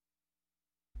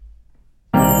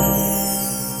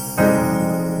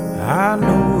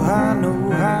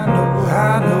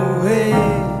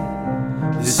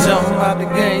the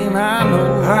game, I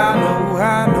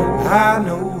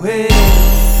know it.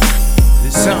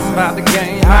 There's something about the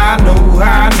game, I know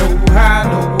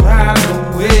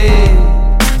it.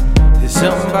 There's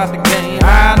something about the game,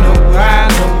 I know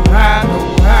it.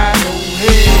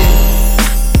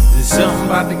 There's something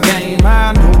about the game,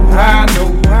 I know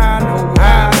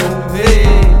it.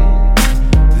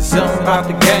 There's something about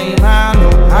the game, I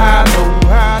know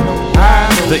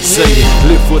They say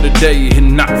live for the day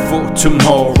and not for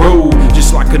tomorrow.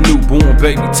 Just like a newborn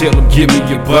baby, tell them give me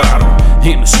your bottle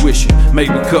and a swisher,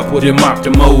 maybe a couple of them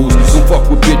Optimos. Don't fuck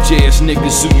with bitch ass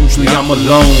niggas, so usually I'm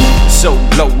alone. So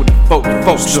low with the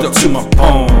folks stuck to my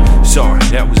palm. Sorry,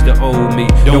 that was the old me,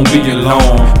 don't be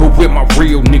alarmed. But with my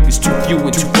real niggas, too few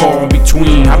and too far in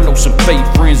between. I know some fake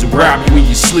friends that rob you in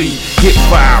your sleep. Hit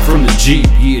fire from the Jeep,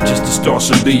 yeah, just to start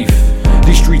some beef.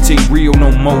 These streets ain't real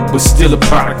no more, but still a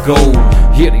pot of gold.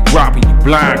 Yeah, they robbing you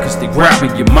blind, cause they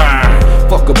robbing your mind.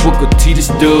 Fuck a Booker T, this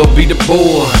dub be the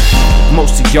boy.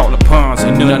 Most of y'all are pawns,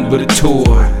 ain't nothing but a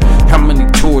toy. How many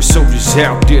toy soldiers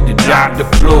out there that I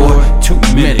deploy? Too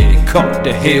many, they call it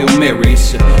the Hail Mary.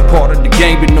 It's a part of the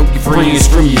game, but know your friends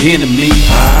from your enemies.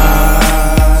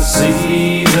 I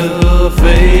see the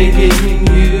fake in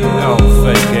you. Oh,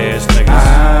 fake ass niggas.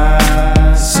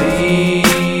 I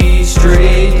see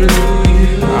straight through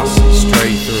you. I see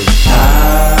straight through.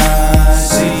 I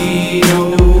see no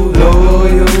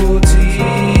loyalty.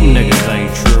 Niggas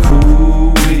ain't true.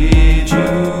 Cool with you,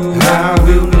 I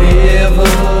will never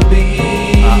be.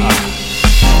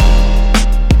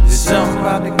 There's something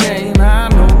about the game, I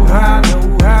know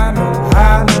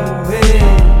it.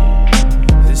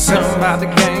 There's something about the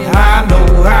game, I know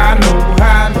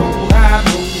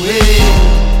it.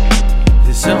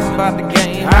 There's something about the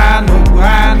game, I know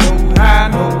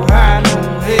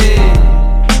it.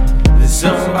 There's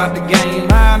something about the game,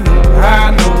 I know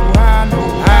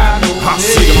I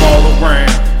see them all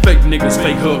around. Fake niggas,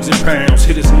 fake hugs and pounds.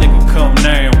 Hit this nigga come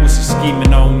now. What's he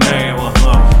scheming on now?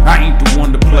 I ain't the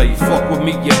one to play. Fuck with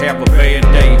me, you have a bad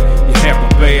day.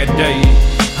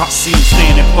 I see him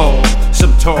standing tall,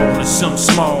 some tall and some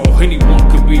small. Anyone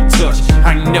could be touched.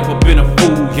 I ain't never been a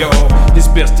fool, y'all. It's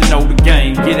best to know the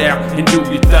game. Get out and do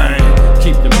your thing.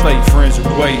 Keep them fake friends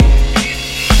away.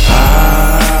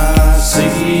 I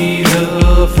see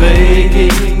the fake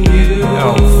in you.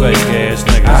 Oh, fake ass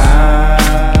niggas.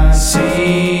 I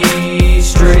see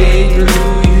straight through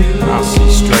you. I see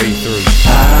straight through.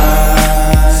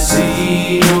 I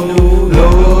see no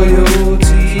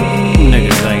loyalty.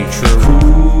 Niggas ain't true.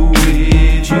 Cool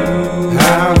with you,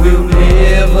 I will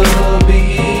never be.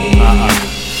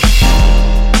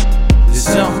 There's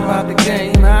something about the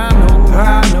game, I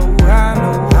know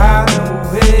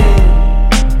it.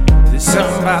 There's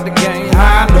something about the game,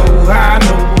 I know it.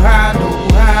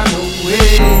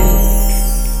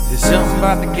 There's something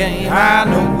about the game, I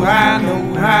know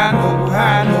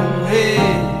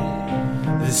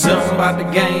it. There's something about the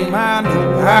game, I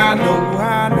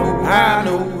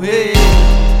know it.